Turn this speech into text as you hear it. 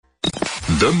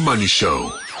The Money Show.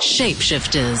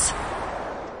 Shapeshifters.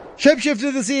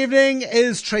 Shapeshifter this evening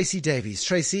is Tracey Davies.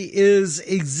 Tracey is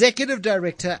Executive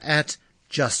Director at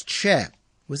Just Share.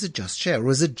 Was it Just Share or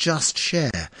was it Just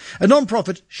Share? A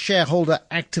non-profit shareholder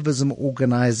activism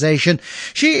organization.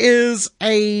 She is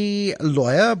a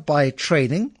lawyer by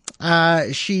training.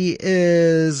 She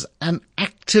is an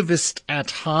activist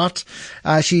at heart.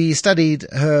 She studied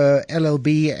her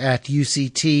LLB at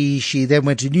UCT. She then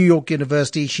went to New York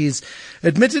University. She's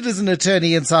admitted as an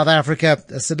attorney in South Africa,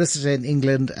 a solicitor in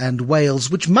England and Wales,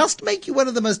 which must make you one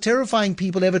of the most terrifying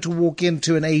people ever to walk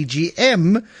into an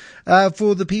AGM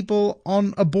for the people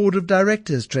on a board of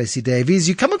directors, Tracey Davies.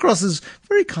 You come across as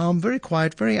very calm, very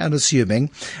quiet, very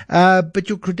unassuming, but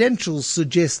your credentials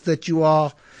suggest that you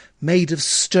are made of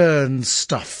stern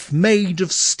stuff, made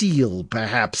of steel,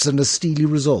 perhaps, and a steely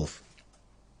resolve.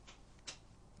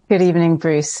 Good evening,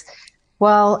 Bruce.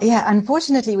 Well, yeah,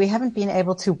 unfortunately, we haven't been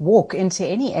able to walk into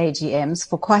any AGMs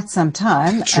for quite some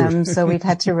time. So we've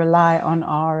had to rely on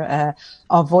our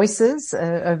voices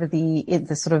over the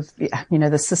sort of,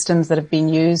 the systems that have been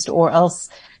used, or else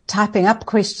typing up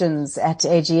questions at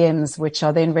AGMs, which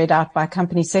are then read out by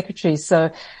company secretaries. So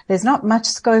there's not much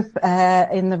scope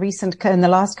in the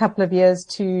last couple of years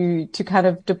to kind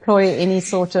of deploy any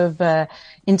sort of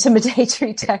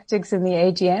intimidatory tactics in the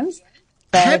AGMs.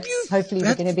 But hopefully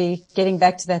we're going to be getting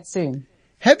back to that soon.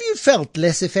 Have you felt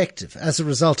less effective as a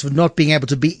result of not being able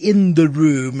to be in the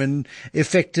room and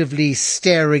effectively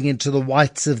staring into the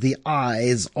whites of the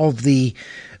eyes of the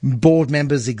board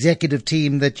members, executive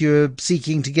team that you're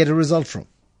seeking to get a result from?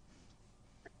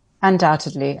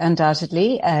 Undoubtedly.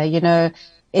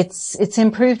 It's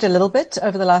improved a little bit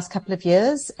over the last couple of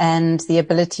years, and the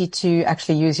ability to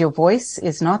actually use your voice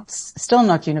is still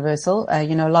not universal. A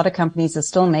lot of companies are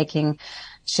still making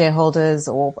shareholders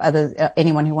or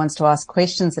anyone who wants to ask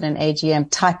questions at an AGM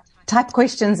type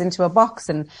questions into a box,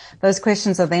 and those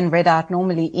questions are then read out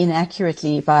normally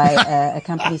inaccurately by a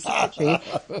company secretary.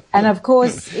 And of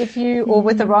course, or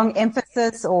with the wrong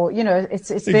emphasis, or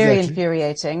it's very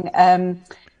infuriating.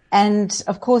 And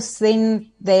of course,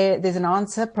 then there's an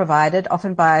answer provided,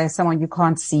 often by someone you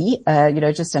can't see,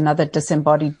 just another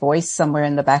disembodied voice somewhere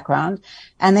in the background.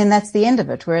 And then that's the end of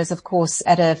it. Whereas, of course,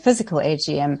 at a physical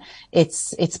AGM,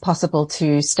 it's possible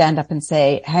to stand up and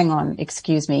say, hang on,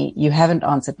 excuse me, you haven't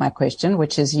answered my question,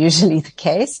 which is usually the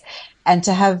case, and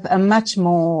to have a much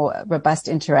more robust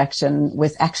interaction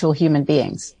with actual human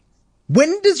beings.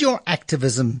 When does your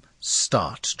activism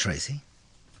start, Tracey?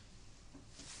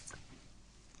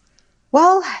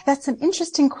 Well, that's an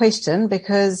interesting question,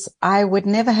 because I would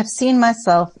never have seen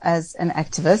myself as an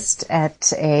activist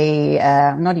at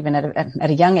not even at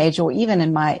a young age, or even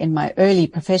in my early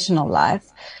professional life.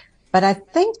 But I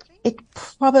think it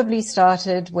probably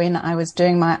started when I was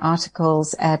doing my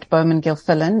articles at Bowman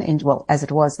Gilfillan, as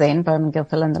it was then, Bowman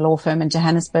Gilfillan, the law firm in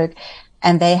Johannesburg.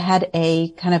 And they had a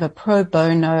kind of a pro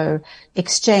bono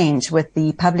exchange with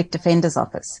the Public Defender's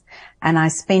Office. And I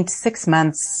spent 6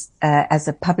 months as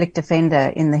a public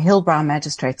defender in the Hillbrow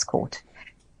Magistrates Court.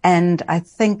 And I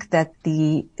think that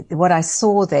what I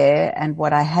saw there and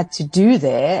what I had to do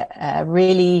there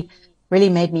really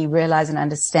made me realize and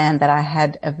understand that I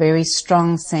had a very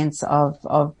strong sense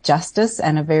of justice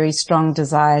and a very strong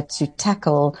desire to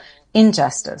tackle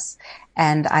injustice.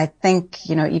 And I think,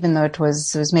 even though it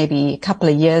was maybe a couple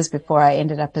of years before I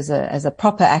ended up as a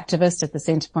proper activist at the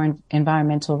Centre for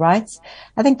Environmental Rights,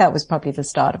 I think that was probably the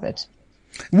start of it.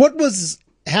 What was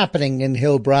happening in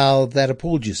Hillbrow that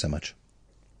appalled you so much?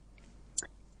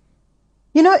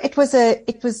 It was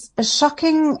a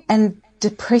shocking and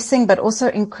depressing, but also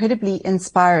incredibly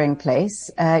inspiring place.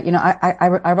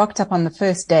 I rocked up on the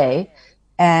first day,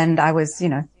 and I was,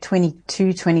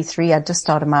 22, 23. I'd just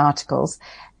started my articles.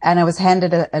 And I was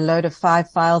handed a load of 5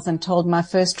 files and told my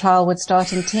first trial would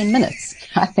start in 10 minutes.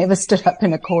 I've never stood up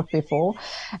in a court before.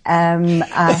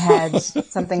 I had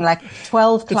something like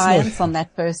 12 clients on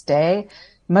that first day.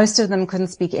 Most of them couldn't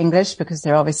speak English, because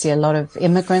there are obviously a lot of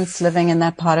immigrants living in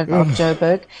that part of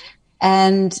Joburg.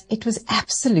 And it was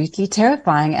absolutely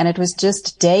terrifying. And it was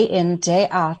just day in, day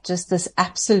out, just this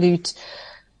absolute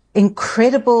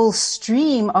incredible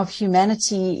stream of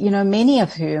humanity, many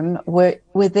of whom were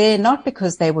there not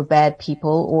because they were bad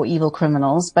people or evil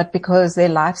criminals, but because their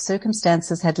life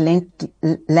circumstances had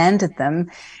landed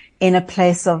them in a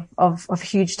place of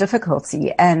huge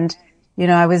difficulty. And,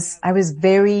 I was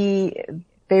very,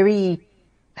 very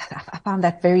I found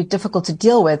that very difficult to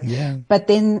deal with. Yeah. But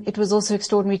then it was also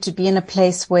extraordinary to be in a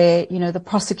place where, the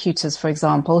prosecutors, for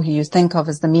example, who you think of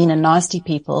as the mean and nasty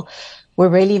people, were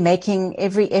really making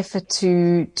every effort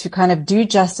to kind of do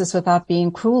justice without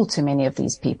being cruel to many of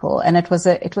these people. And it was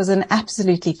an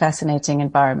absolutely fascinating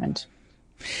environment.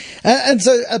 And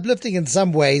so uplifting in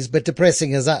some ways, but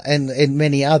depressing as in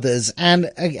many others. And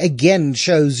again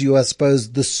shows you, I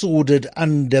suppose, the sordid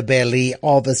underbelly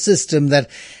of a system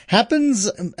that happens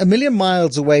a million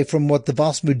miles away from what the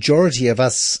vast majority of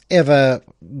us ever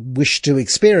wish to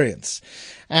experience.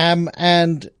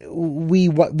 And we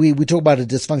talk about a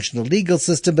dysfunctional legal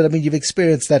system, but I mean, you've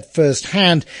experienced that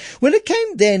firsthand. When it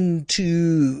came then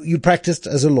to, you practiced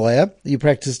as a lawyer, you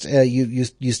practiced,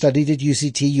 you studied at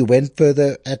UCT, you went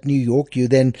further at New York, you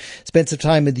then spent some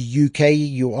time in the UK,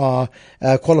 you are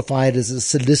qualified as a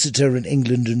solicitor in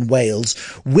England and Wales.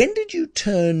 When did you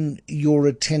turn your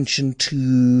attention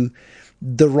to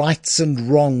the rights and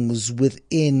wrongs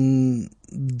within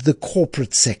the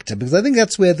corporate sector? Because I think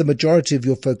that's where the majority of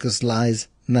your focus lies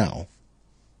now.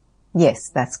 Yes,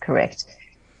 that's correct.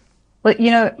 Well,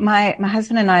 my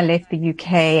husband and I left the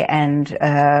UK,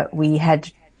 and we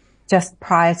had just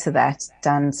prior to that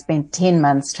spent 10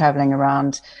 months traveling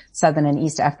around Southern and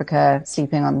East Africa,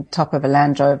 sleeping on top of a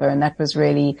Land Rover. And that was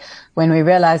really when we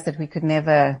realized that we could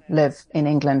never live in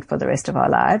England for the rest of our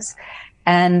lives.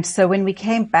 And so when we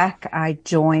came back, I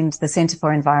joined the Centre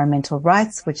for Environmental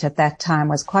Rights, which at that time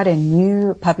was quite a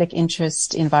new public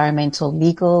interest environmental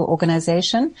legal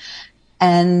organization.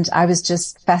 And I was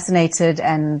just fascinated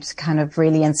and kind of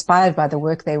really inspired by the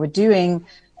work they were doing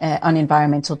on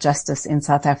environmental justice in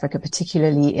South Africa,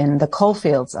 particularly in the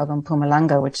coalfields of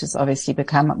Mpumalanga, which has obviously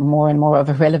become more and more of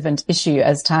a relevant issue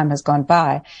as time has gone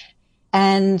by.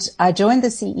 And I joined the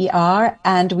CER,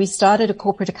 and we started a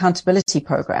corporate accountability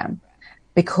program,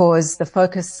 because the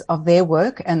focus of their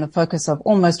work and the focus of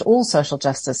almost all social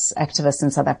justice activists in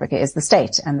South Africa is the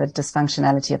state and the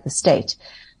dysfunctionality of the state.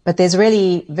 But there's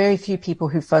really very few people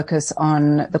who focus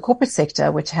on the corporate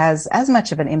sector, which has as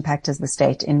much of an impact as the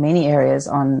state in many areas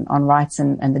on rights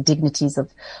and the dignities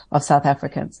of South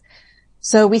Africans.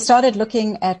 So we started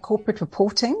looking at corporate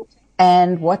reporting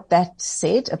and what that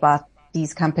said about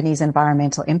these companies'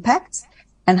 environmental impacts,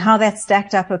 and how that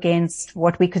stacked up against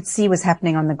what we could see was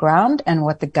happening on the ground and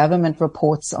what the government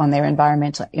reports on their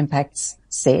environmental impacts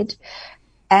said.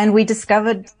 And we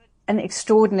discovered an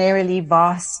extraordinarily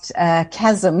vast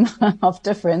chasm of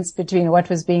difference between what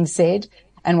was being said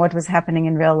and what was happening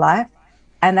in real life.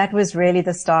 And that was really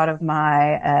the start of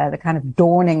the kind of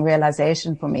dawning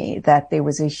realization for me that there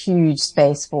was a huge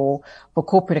space for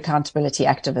corporate accountability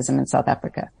activism in South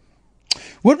Africa.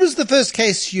 What was the first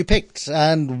case you picked,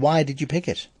 and why did you pick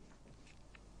it?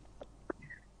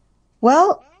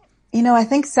 Well, I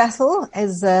think Sasol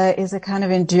is a kind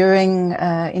of enduring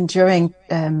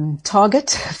target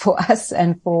for us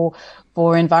and for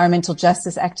environmental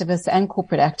justice activists and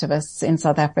corporate activists in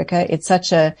South Africa. It's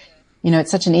such an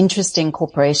interesting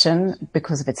corporation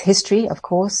because of its history, of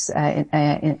course, in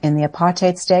the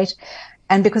apartheid state.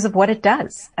 And because of what it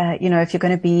does, if you're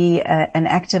going to be an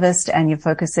activist and you're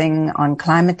focusing on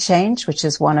climate change, which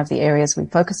is one of the areas we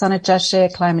focus on at Just Share,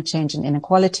 climate change and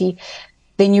inequality,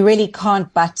 then you really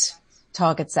can't but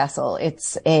target Sasol.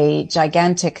 It's a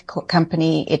gigantic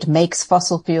company. It makes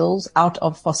fossil fuels out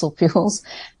of fossil fuels,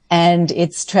 and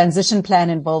its transition plan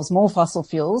involves more fossil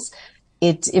fuels.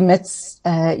 It emits,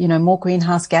 more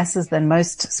greenhouse gases than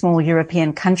most small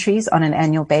European countries on an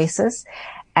annual basis.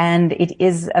 And it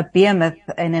is a behemoth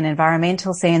in an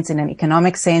environmental sense, in an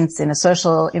economic sense, in a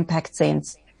social impact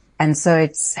sense. And so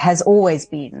it has always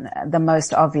been the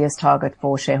most obvious target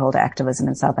for shareholder activism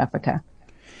in South Africa.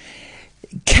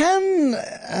 Can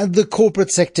the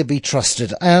corporate sector be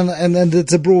trusted? And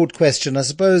it's a broad question. I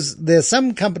suppose there are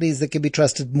some companies that can be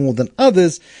trusted more than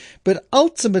others, but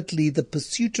ultimately the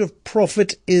pursuit of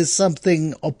profit is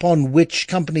something upon which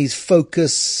companies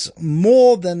focus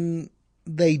more than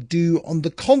they do on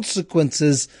the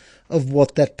consequences of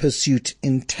what that pursuit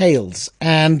entails.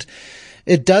 And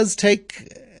it does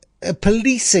take a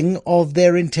policing of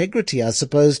their integrity, I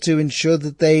suppose, to ensure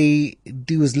that they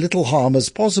do as little harm as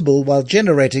possible while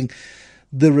generating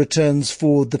the returns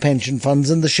for the pension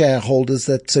funds and the shareholders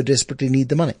that so desperately need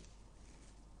the money.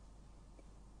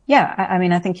 Yeah,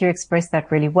 I think you expressed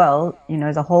that really well.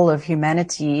 The whole of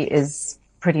humanity is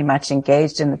pretty much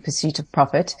engaged in the pursuit of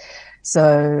profit.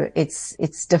 So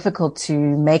it's difficult to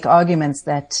make arguments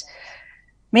that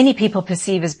many people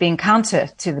perceive as being counter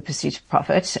to the pursuit of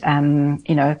profit. And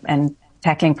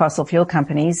tackling fossil fuel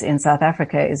companies in South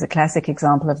Africa is a classic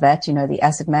example of that. The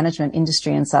asset management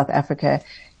industry in South Africa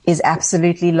is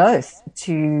absolutely loath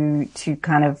to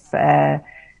kind of,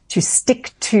 to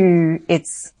stick to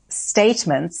its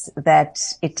statements that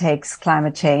it takes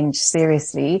climate change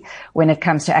seriously when it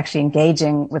comes to actually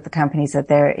engaging with the companies that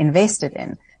they're invested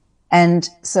in. And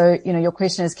so, your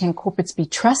question is, can corporates be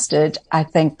trusted? I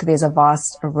think there's a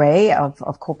vast array of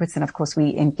corporates. And of course,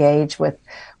 we engage with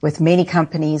many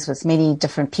companies, with many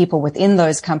different people within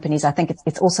those companies. I think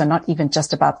it's also not even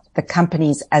just about the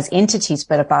companies as entities,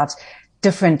 but about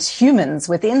different humans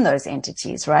within those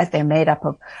entities, right? They're made up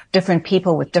of different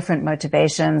people with different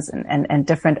motivations and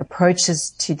different approaches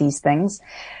to these things.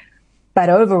 But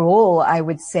overall, I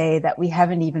would say that we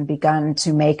haven't even begun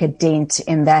to make a dent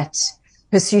in that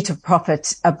pursuit of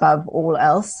profit above all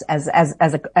else as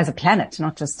a planet,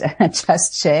 not just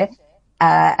Just Share.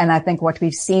 And I think what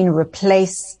we've seen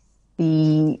replace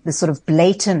the sort of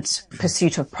blatant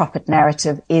pursuit of profit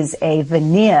narrative is a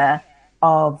veneer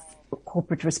of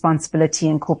corporate responsibility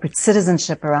and corporate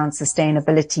citizenship around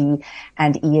sustainability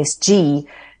and ESG.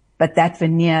 But that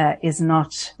veneer is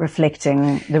not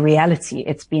reflecting the reality.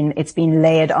 It's been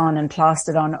layered on and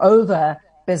plastered on over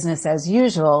business as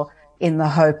usual, in the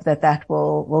hope that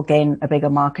will gain a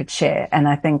bigger market share. And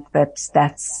I think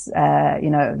that's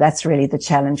really the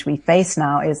challenge we face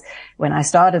now. Is when I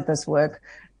started this work,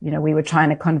 we were trying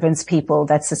to convince people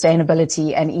that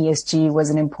sustainability and ESG was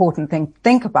an important thing to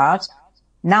think about.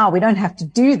 Now we don't have to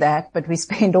do that, but we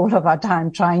spend all of our time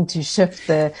trying to shift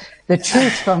the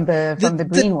truth from the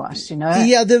greenwash,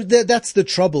 Yeah, that's the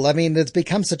trouble. I mean, it's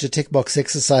become such a tick box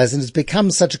exercise, and it's become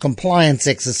such a compliance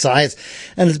exercise,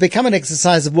 and it's become an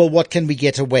exercise of, well, what can we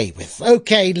get away with?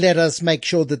 Okay, let us make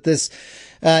sure that this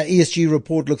ESG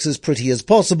report looks as pretty as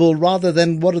possible, rather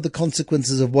than what are the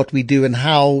consequences of what we do and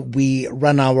how we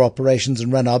run our operations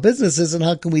and run our businesses, and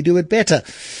how can we do it better?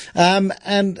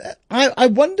 And I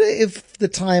wonder if the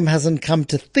time hasn't come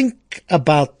to think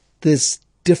about this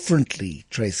differently,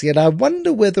 Tracey. And I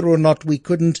wonder whether or not we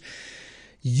couldn't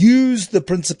use the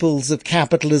principles of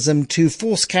capitalism to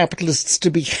force capitalists to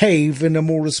behave in a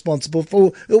more responsible,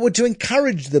 or to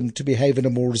encourage them to behave in a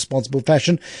more responsible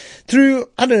fashion through,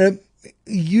 I don't know,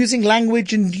 using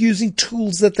language and using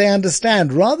tools that they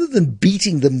understand, rather than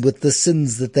beating them with the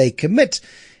sins that they commit.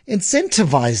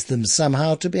 Incentivize them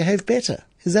somehow to behave better.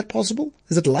 Is that possible?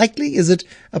 Is it likely? Is it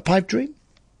a pipe dream?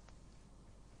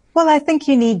 Well, I think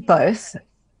you need both.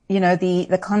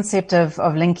 The concept of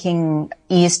linking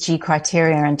ESG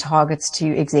criteria and targets to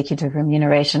executive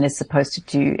remuneration is supposed to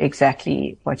do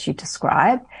exactly what you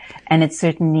describe. And it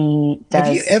certainly does.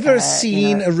 Have you ever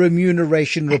seen a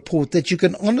remuneration report that you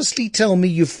can honestly tell me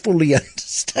you fully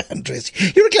understand,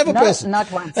 Tracey? You're a clever person.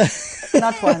 Not once.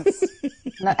 Not once.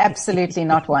 No, absolutely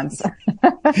not once.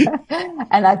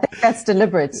 And I think that's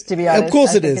deliberate, to be honest. Of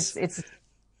course it is. It's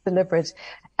deliberate.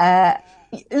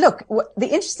 Look, the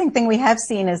interesting thing we have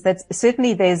seen is that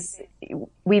certainly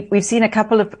we've seen a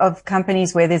couple of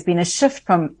companies where there's been a shift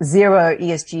from zero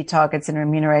ESG targets and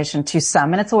remuneration to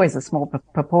some, and it's always a small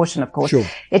proportion, of course. Sure.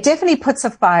 It definitely puts a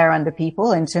fire under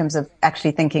people in terms of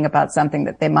actually thinking about something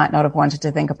that they might not have wanted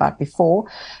to think about before.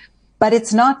 But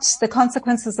the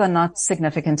consequences are not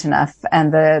significant enough,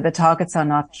 and the targets are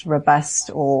not robust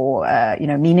or,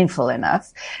 meaningful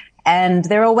enough. And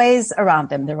there are ways around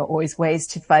them. There are always ways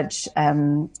to fudge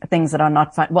things that are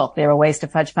not fun. Well, there are ways to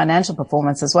fudge financial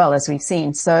performance as well, as we've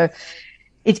seen. So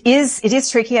it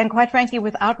is tricky. And quite frankly,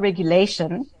 without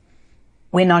regulation,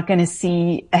 we're not going to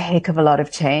see a heck of a lot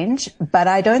of change. But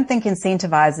I don't think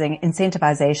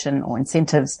incentivization or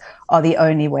incentives are the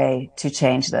only way to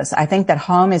change this. I think that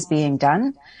harm is being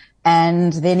done,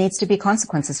 and there needs to be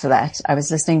consequences for that. I was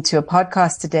listening to a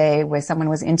podcast today where someone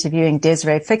was interviewing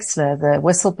Desiree Fixler, the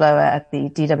whistleblower at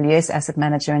the DWS asset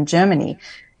manager in Germany,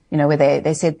 where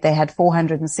they said they had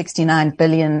 469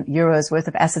 billion euros worth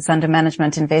of assets under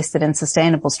management invested in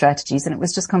sustainable strategies. And it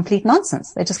was just complete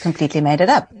nonsense. They just completely made it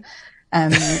up.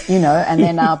 And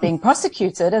they're now being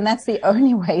prosecuted, and that's the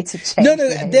only way to change. No,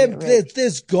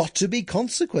 there's got to be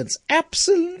consequence.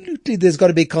 Absolutely, there's got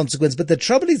to be consequence. But the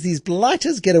trouble is, these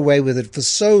blighters get away with it for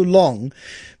so long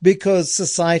because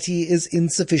society is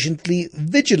insufficiently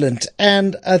vigilant.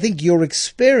 And I think your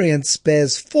experience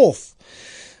bears forth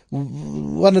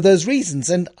one of those reasons.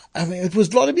 And I mean, it was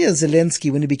Vladimir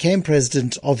Zelensky when he became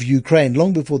president of Ukraine,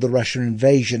 long before the Russian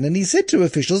invasion. And he said to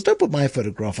officials, don't put my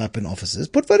photograph up in offices,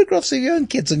 put photographs of your own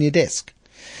kids on your desk.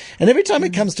 And every time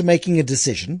it comes to making a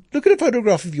decision, look at a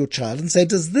photograph of your child and say,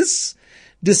 does this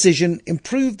decision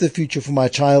improve the future for my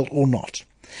child or not?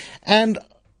 And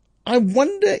I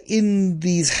wonder, in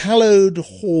these hallowed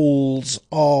halls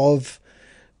of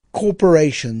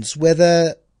corporations,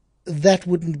 whether that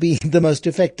wouldn't be the most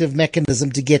effective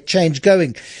mechanism to get change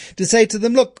going? To say to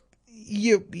them, look,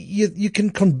 you can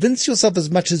convince yourself as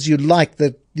much as you like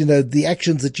that, the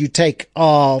actions that you take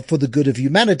are for the good of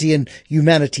humanity and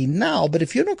humanity now. But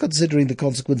if you're not considering the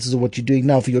consequences of what you're doing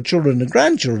now for your children and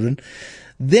grandchildren,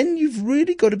 then you've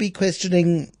really got to be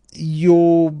questioning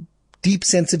your deep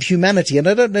sense of humanity. And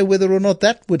I don't know whether or not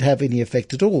that would have any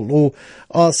effect at all. Or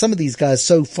are some of these guys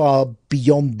so far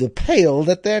beyond the pale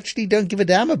that they actually don't give a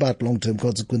damn about long-term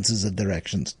consequences of their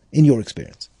actions, in your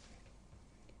experience?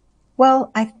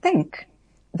 Well, I think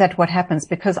that what happens,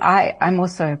 because I'm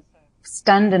also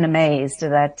stunned and amazed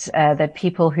that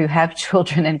people who have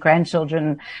children and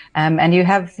grandchildren, and you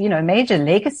have, major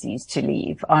legacies to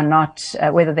leave are not,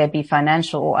 whether they be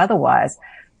financial or otherwise,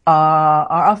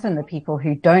 are often the people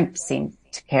who don't seem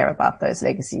to care about those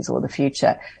legacies or the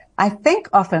future. I think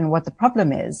often what the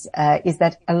problem is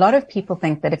that a lot of people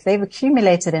think that if they've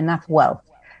accumulated enough wealth,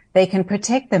 they can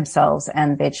protect themselves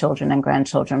and their children and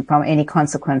grandchildren from any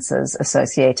consequences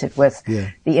associated with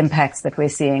the impacts that we're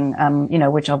seeing,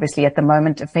 which obviously at the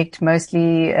moment affect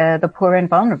mostly the poor and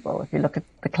vulnerable. If you look at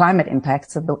the climate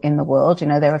impacts in the world,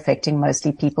 they're affecting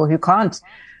mostly people who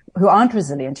aren't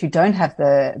resilient, who don't have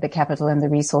the capital and the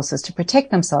resources to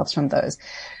protect themselves from those.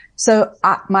 So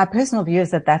my personal view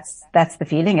is that that's the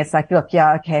feeling. It's like, look,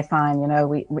 yeah, okay, fine.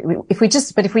 If we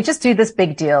just do this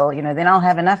big deal, then I'll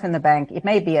have enough in the bank. It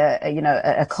may be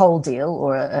a coal deal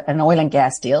or an oil and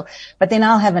gas deal, but then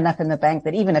I'll have enough in the bank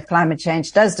that even if climate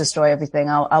change does destroy everything,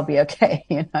 I'll be okay,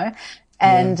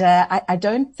 And, I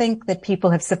don't think that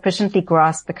people have sufficiently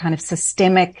grasped the kind of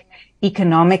systemic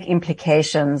economic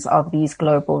implications of these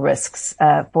global risks,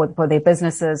 for their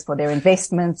businesses, for their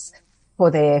investments, for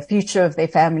their future of their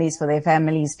families, for their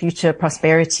families' future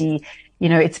prosperity.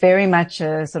 It's very much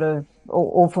a sort of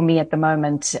all for me at the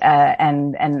moment,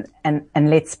 and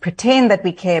let's pretend that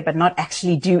we care, but not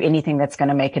actually do anything that's going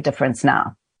to make a difference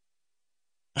now.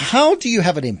 How do you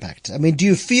have an impact? I mean, do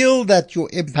you feel that your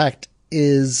impact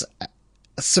is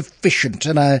sufficient?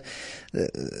 And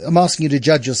I'm asking you to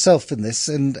judge yourself in this,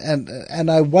 and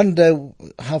I wonder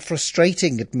how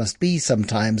frustrating it must be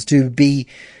sometimes to be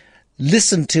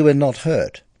listened to and not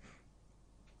heard.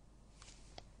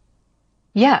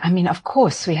 Yeah, I mean, of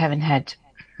course, we haven't had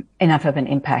enough of an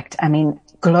impact. I mean,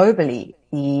 globally,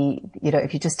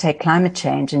 if you just take climate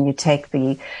change and you take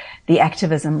the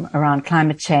activism around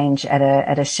climate change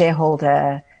at a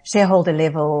shareholder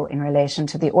level in relation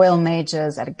to the oil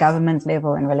majors, at a government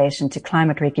level in relation to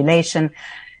climate regulation,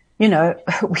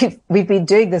 we've been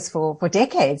doing this for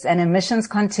decades, and emissions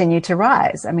continue to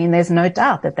rise. I mean, there's no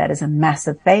doubt that is a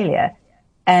massive failure,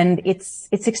 and it's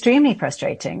extremely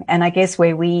frustrating. And I guess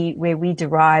where we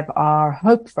derive our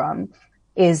hope from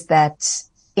is that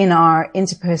in our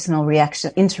interpersonal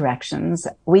interactions,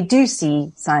 we do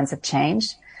see signs of change.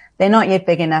 They're not yet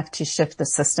big enough to shift the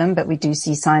system, but we do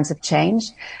see signs of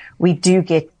change. We do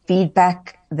get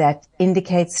feedback that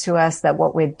indicates to us that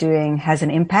what we're doing has an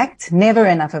impact. Never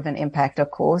enough of an impact, of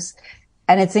course.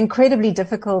 And it's incredibly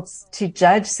difficult to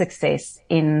judge success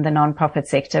in the nonprofit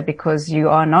sector because you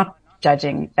are not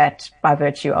judging that by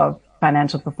virtue of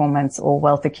financial performance or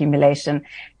wealth accumulation.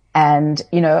 And,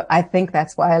 I think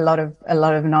that's why a lot of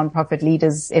nonprofit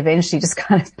leaders eventually just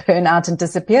kind of burn out and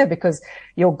disappear, because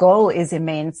your goal is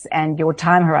immense and your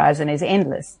time horizon is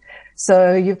endless.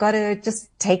 So you've got to just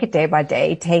take it day by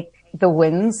day, take the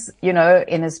wins, in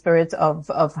a spirit of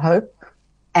hope.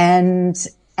 And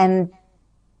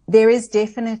there is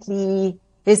definitely,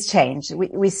 there's change.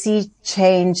 We see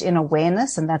change in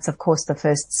awareness, and that's of course the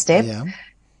first step. Yeah.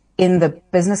 In the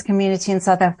business community in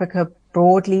South Africa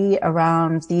broadly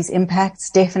around these impacts,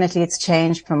 definitely it's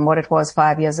changed from what it was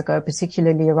 5 years ago,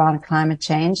 particularly around climate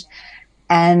change.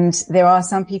 And there are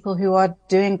some people who are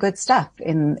doing good stuff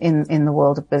in the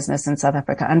world of business in South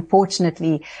Africa.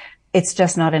 Unfortunately, it's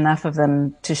just not enough of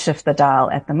them to shift the dial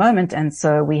at the moment. And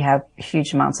so we have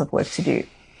huge amounts of work to do.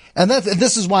 And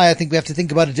this is why I think we have to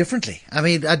think about it differently. I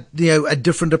mean, a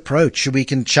different approach. We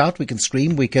can shout, we can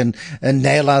scream, we can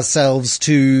nail ourselves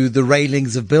to the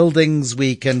railings of buildings,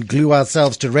 we can glue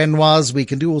ourselves to Renoirs, we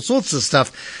can do all sorts of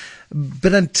stuff.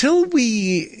 But until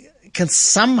we can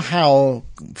somehow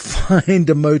find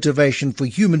a motivation for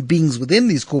human beings within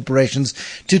these corporations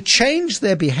to change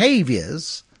their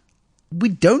behaviors, we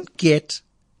don't get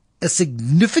a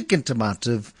significant amount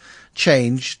of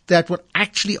change that will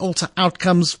actually alter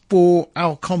outcomes for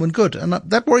our common good. And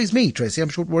that worries me, Tracey. I'm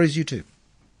sure it worries you too.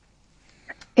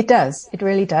 It does. It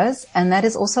really does. And that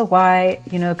is also why,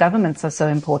 governments are so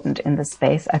important in this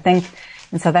space. I think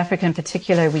In South Africa in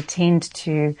particular, we tend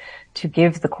to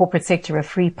give the corporate sector a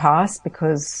free pass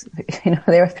because,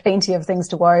 there are plenty of things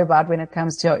to worry about when it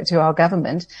comes to our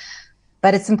government.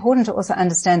 But it's important to also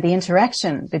understand the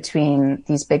interaction between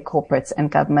these big corporates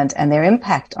and government and their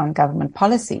impact on government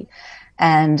policy.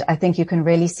 And I think you can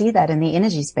really see that in the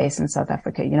energy space in South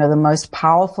Africa. The most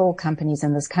powerful companies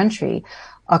in this country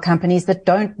are companies that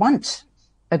don't want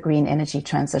a green energy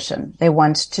transition. They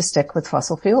want to stick with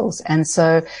fossil fuels. And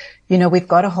so, we've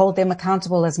got to hold them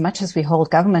accountable as much as we hold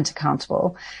government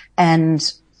accountable. And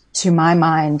to my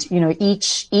mind,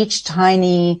 each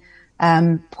tiny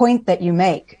point that you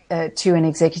make to an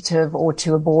executive or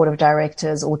to a board of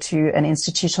directors or to an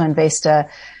institutional investor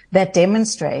that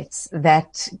demonstrates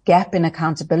that gap in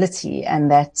accountability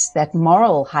and that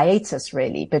moral hiatus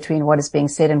really between what is being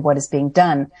said and what is being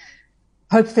done,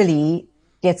 hopefully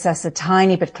gets us a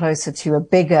tiny bit closer to a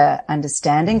bigger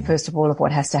understanding, first of all, of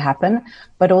what has to happen,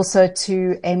 but also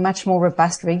to a much more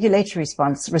robust regulatory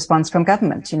response from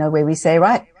government, where we say,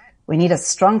 right, we need a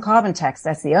strong carbon tax.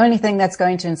 That's the only thing that's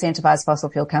going to incentivize fossil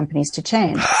fuel companies to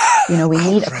change. We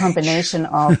need a combination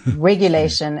of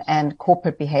regulation and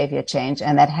corporate behavior change.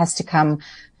 And that has to come,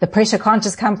 the pressure can't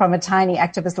just come from a tiny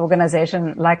activist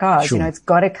organization like ours. Sure. It's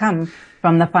got to come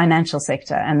from the financial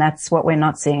sector. And that's what we're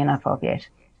not seeing enough of yet.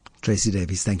 Tracey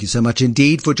Davies, thank you so much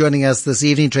indeed for joining us this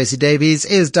evening. Tracey Davies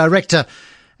is director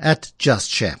at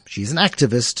Just Share. She's an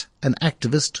activist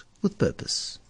with purpose.